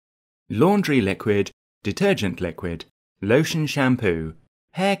laundry liquid, detergent liquid, lotion shampoo,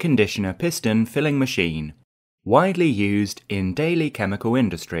 hair conditioner piston filling machine. Widely used in daily chemical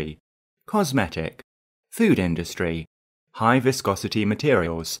industry, cosmetic, food industry, high viscosity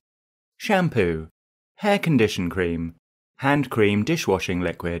materials, shampoo, hair condition cream, hand cream dishwashing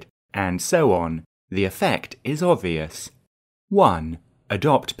liquid, and so on. The effect is obvious. 1.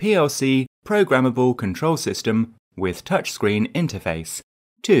 Adopt PLC programmable control system with touchscreen interface.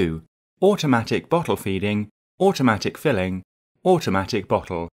 2. Automatic bottle feeding, automatic filling, automatic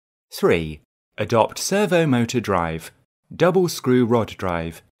bottle. 3. Adopt servo motor drive, double screw rod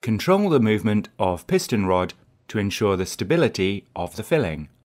drive. Control the movement of piston rod to ensure the stability of the filling.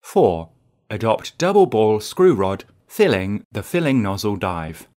 4. Adopt double ball screw rod, filling the filling nozzle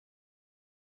dive.